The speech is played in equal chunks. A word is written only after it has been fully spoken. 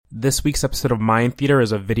This week's episode of Mind Theater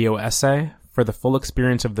is a video essay. For the full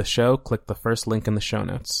experience of the show, click the first link in the show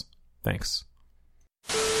notes. Thanks.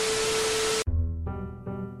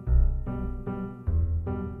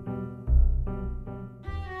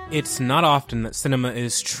 It's not often that cinema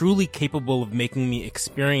is truly capable of making me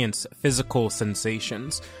experience physical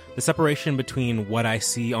sensations. The separation between what I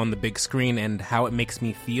see on the big screen and how it makes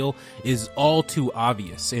me feel is all too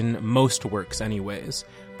obvious in most works anyways,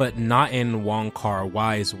 but not in Wong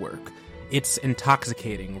Kar-wai's work. It's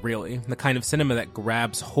intoxicating, really, the kind of cinema that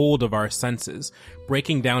grabs hold of our senses,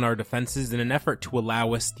 breaking down our defenses in an effort to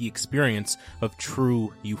allow us the experience of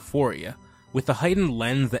true euphoria. With a heightened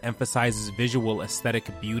lens that emphasizes visual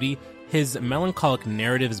aesthetic beauty, his melancholic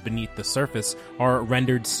narratives beneath the surface are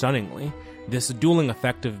rendered stunningly. This dueling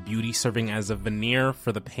effect of beauty serving as a veneer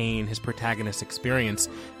for the pain his protagonists experience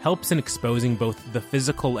helps in exposing both the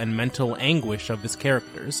physical and mental anguish of his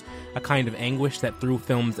characters, a kind of anguish that through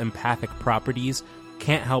film's empathic properties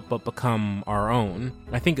can't help but become our own.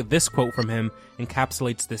 I think this quote from him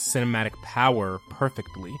encapsulates this cinematic power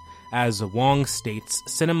perfectly. As Wong states,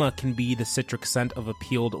 cinema can be the citric scent of a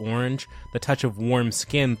peeled orange, the touch of warm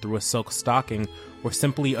skin through a silk stocking, or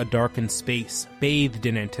simply a darkened space bathed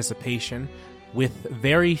in anticipation. With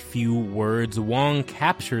very few words, Wong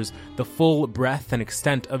captures the full breadth and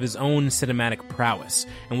extent of his own cinematic prowess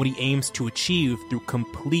and what he aims to achieve through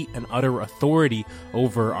complete and utter authority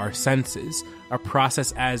over our senses, a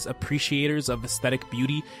process as appreciators of aesthetic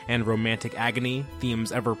beauty and romantic agony,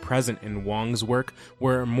 themes ever present in Wong's work,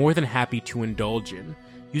 we're more than happy to indulge in.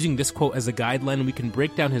 Using this quote as a guideline, we can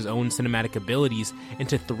break down his own cinematic abilities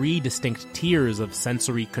into three distinct tiers of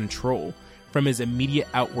sensory control. From his immediate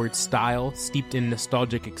outward style, steeped in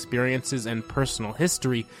nostalgic experiences and personal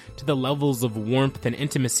history, to the levels of warmth and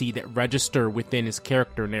intimacy that register within his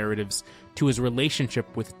character narratives, to his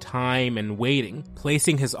relationship with time and waiting,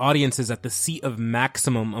 placing his audiences at the seat of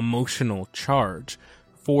maximum emotional charge.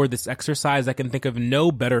 For this exercise, I can think of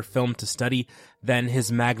no better film to study than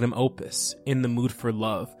his magnum opus, In the Mood for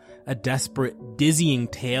Love, a desperate, dizzying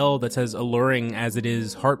tale that's as alluring as it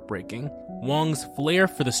is heartbreaking. Wong's flair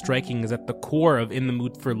for the striking is at the core of In the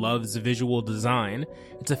Mood for Love's visual design.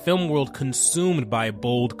 It's a film world consumed by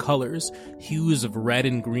bold colors, hues of red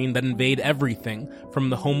and green that invade everything, from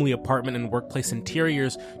the homely apartment and workplace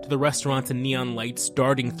interiors to the restaurants and neon lights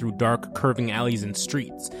darting through dark, curving alleys and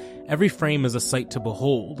streets. Every frame is a sight to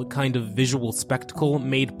behold, a kind of visual spectacle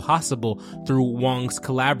made possible through Wong's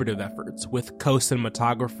collaborative efforts with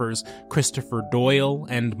co-cinematographers Christopher Doyle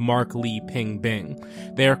and Mark Lee Ping Bing.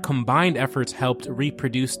 Their combined efforts helped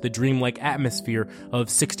reproduce the dreamlike atmosphere of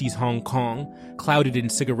 60s Hong Kong, clouded in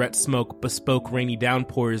cigarette smoke, bespoke rainy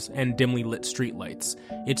downpours, and dimly lit streetlights.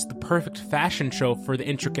 It's the perfect fashion show for the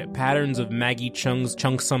intricate patterns of Maggie Cheung's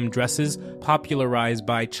cheongsam dresses, popularized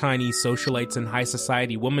by Chinese socialites and high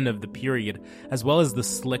society women of the period, as well as the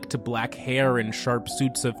slicked black hair and sharp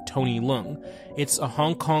suits of Tony Leung. It's a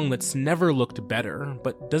Hong Kong that's never looked better,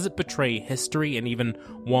 but does it betray history and even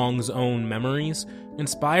Wong's own memories?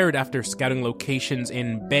 Inspired after scouting locations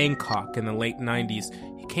in Bangkok in the late 90s,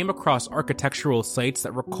 he came across architectural sites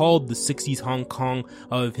that recalled the 60s Hong Kong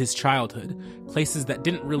of his childhood, places that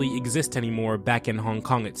didn't really exist anymore back in Hong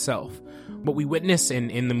Kong itself. What we witness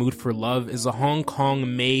in the Mood for Love is a Hong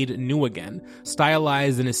Kong made new again,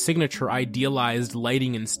 stylized in his signature idealized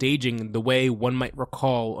lighting and staging the way one might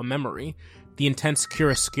recall a memory. The intense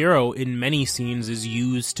chiaroscuro in many scenes is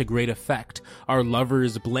used to great effect, our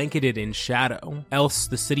lovers blanketed in shadow, else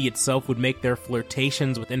the city itself would make their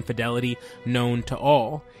flirtations with infidelity known to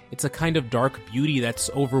all. It's a kind of dark beauty that's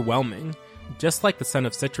overwhelming. Just like the scent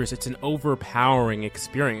of citrus, it's an overpowering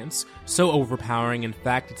experience. So overpowering, in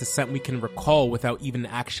fact, it's a scent we can recall without even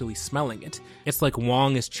actually smelling it. It's like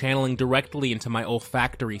Wong is channeling directly into my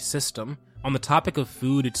olfactory system. On the topic of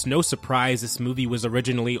food, it's no surprise this movie was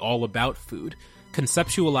originally all about food.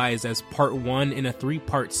 Conceptualized as part one in a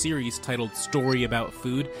three-part series titled Story About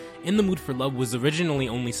Food, In the Mood for Love was originally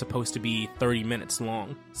only supposed to be 30 minutes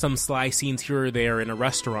long. Some sly scenes here or there in a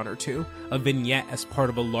restaurant or two, a vignette as part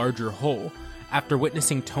of a larger whole. After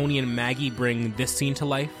witnessing Tony and Maggie bring this scene to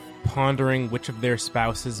life, pondering which of their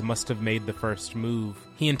spouses must have made the first move,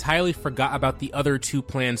 he entirely forgot about the other two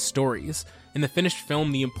planned stories. In the finished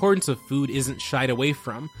film, the importance of food isn't shied away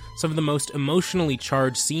from. Some of the most emotionally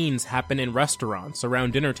charged scenes happen in restaurants,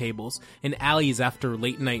 around dinner tables, in alleys after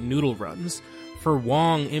late-night noodle runs. For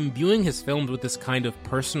Wong, imbuing his films with this kind of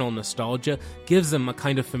personal nostalgia gives them a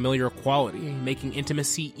kind of familiar quality, making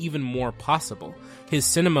intimacy even more possible. His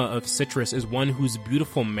cinema of citrus is one whose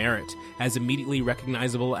beautiful merit, as immediately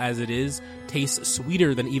recognizable as it is, tastes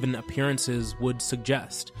sweeter than even appearances would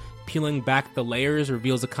suggest. Peeling back the layers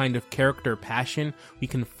reveals a kind of character passion we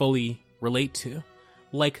can fully relate to.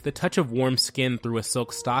 Like the touch of warm skin through a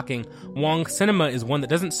silk stocking, Wong's cinema is one that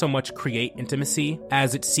doesn't so much create intimacy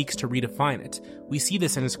as it seeks to redefine it. We see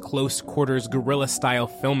this in his close-quarters guerrilla-style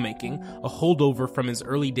filmmaking, a holdover from his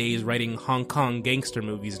early days writing Hong Kong gangster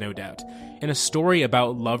movies, no doubt. In a story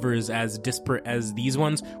about lovers as disparate as these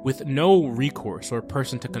ones, with no recourse or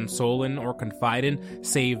person to console in or confide in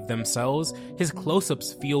save themselves, his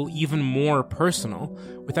close-ups feel even more personal.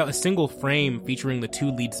 Without a single frame featuring the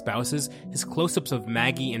two lead spouses, his close-ups of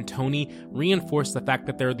Maggie and Tony reinforce the fact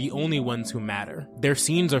that they're the only ones who matter. Their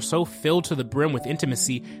scenes are so filled to the brim with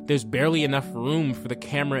intimacy, there's barely enough room for the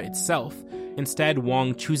camera itself. Instead,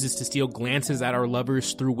 Wong chooses to steal glances at our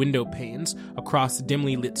lovers through window panes, across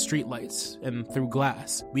dimly lit streetlights, and through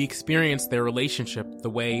glass. We experience their relationship the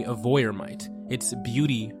way a voyeur might, its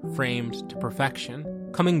beauty framed to perfection.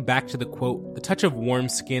 Coming back to the quote, the touch of warm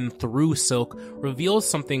skin through silk reveals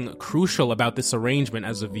something crucial about this arrangement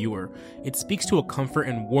as a viewer. It speaks to a comfort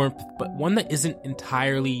and warmth, but one that isn't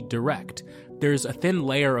entirely direct. There's a thin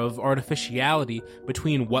layer of artificiality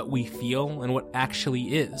between what we feel and what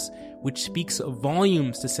actually is, which speaks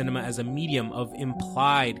volumes to cinema as a medium of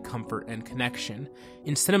implied comfort and connection.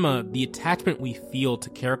 In cinema, the attachment we feel to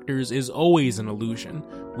characters is always an illusion.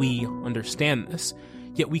 We understand this.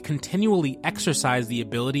 Yet we continually exercise the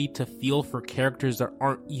ability to feel for characters that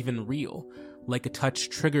aren't even real, like a touch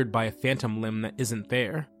triggered by a phantom limb that isn't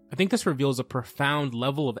there. I think this reveals a profound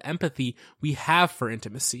level of empathy we have for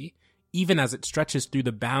intimacy, even as it stretches through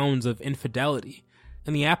the bounds of infidelity.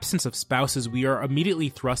 In the absence of spouses, we are immediately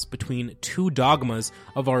thrust between two dogmas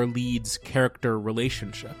of our lead's character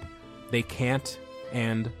relationship. They can't,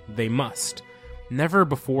 and they must. Never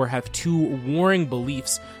before have two warring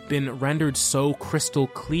beliefs been rendered so crystal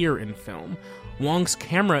clear in film. Wong's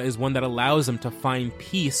camera is one that allows him to find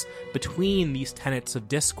peace between these tenets of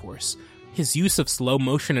discourse. His use of slow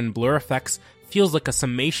motion and blur effects feels like a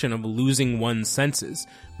summation of losing one's senses.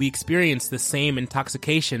 We experience the same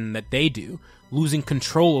intoxication that they do, losing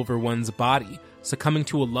control over one's body, succumbing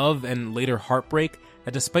to a love and later heartbreak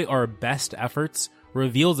that, despite our best efforts,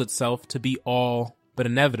 reveals itself to be all but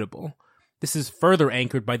inevitable. This is further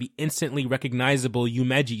anchored by the instantly recognizable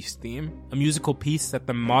Yumeji's theme, a musical piece that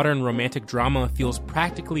the modern romantic drama feels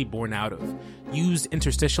practically born out of, used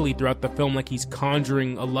interstitially throughout the film like he's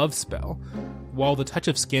conjuring a love spell. While the touch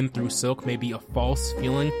of skin through silk may be a false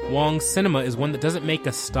feeling, Wong's cinema is one that doesn't make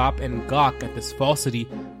us stop and gawk at this falsity,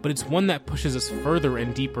 but it's one that pushes us further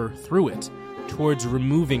and deeper through it, towards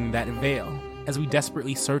removing that veil, as we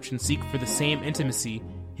desperately search and seek for the same intimacy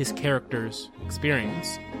his characters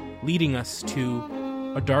experience, leading us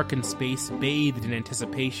to a darkened space bathed in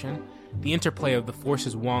anticipation. The interplay of the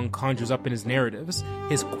forces Wong conjures up in his narratives,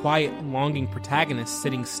 his quiet, longing protagonists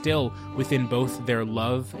sitting still within both their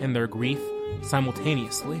love and their grief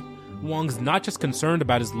simultaneously. Wong's not just concerned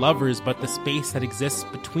about his lovers, but the space that exists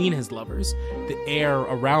between his lovers, the air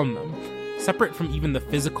around them. Separate from even the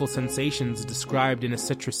physical sensations described in a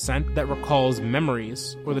citrus scent that recalls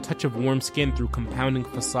memories, or the touch of warm skin through compounding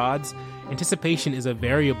facades, anticipation is a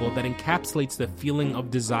variable that encapsulates the feeling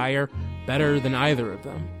of desire better than either of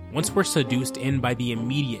them. Once we're seduced in by the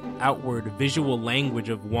immediate, outward, visual language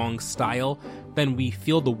of Wong's style, then we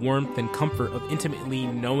feel the warmth and comfort of intimately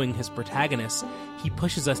knowing his protagonist. He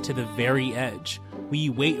pushes us to the very edge. We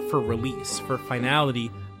wait for release, for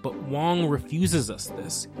finality, but Wong refuses us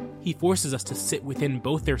this. He forces us to sit within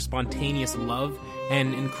both their spontaneous love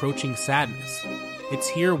and encroaching sadness. It's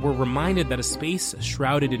here we're reminded that a space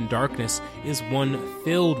shrouded in darkness is one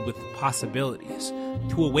filled with possibilities.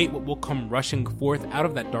 To await what will come rushing forth out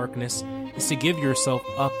of that darkness is to give yourself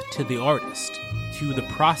up to the artist, to the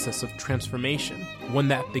process of transformation, one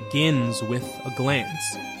that begins with a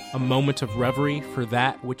glance, a moment of reverie for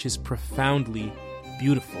that which is profoundly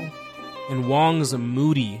beautiful. In Wong's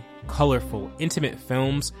moody, colorful, intimate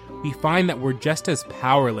films, we find that we're just as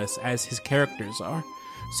powerless as his characters are,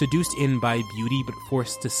 seduced in by beauty but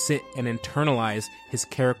forced to sit and internalize his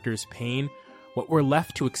character's pain. What we're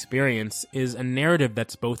left to experience is a narrative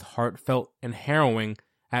that's both heartfelt and harrowing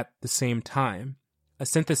at the same time, a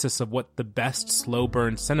synthesis of what the best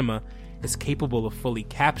slow-burn cinema is capable of fully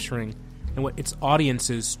capturing and what its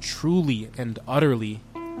audiences truly and utterly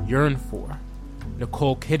yearn for.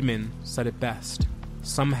 Nicole Kidman said it best.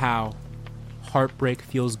 Somehow, heartbreak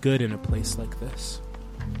feels good in a place like this.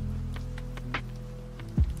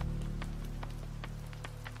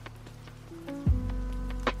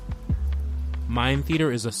 Mind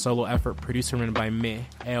Theater is a solo effort produced and written by me,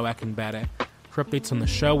 Eo Akinbere. For updates on the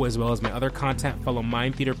show as well as my other content, follow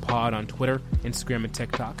Mind Theater Pod on Twitter, Instagram, and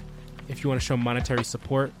TikTok. if you want to show monetary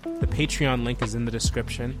support, the Patreon link is in the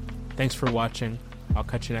description. Thanks for watching. I'll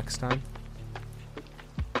catch you next time.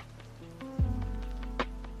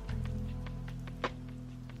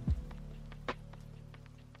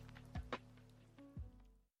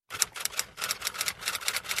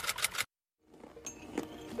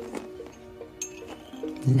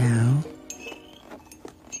 Now,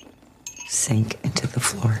 sink into the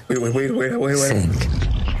floor. Wait. Sink.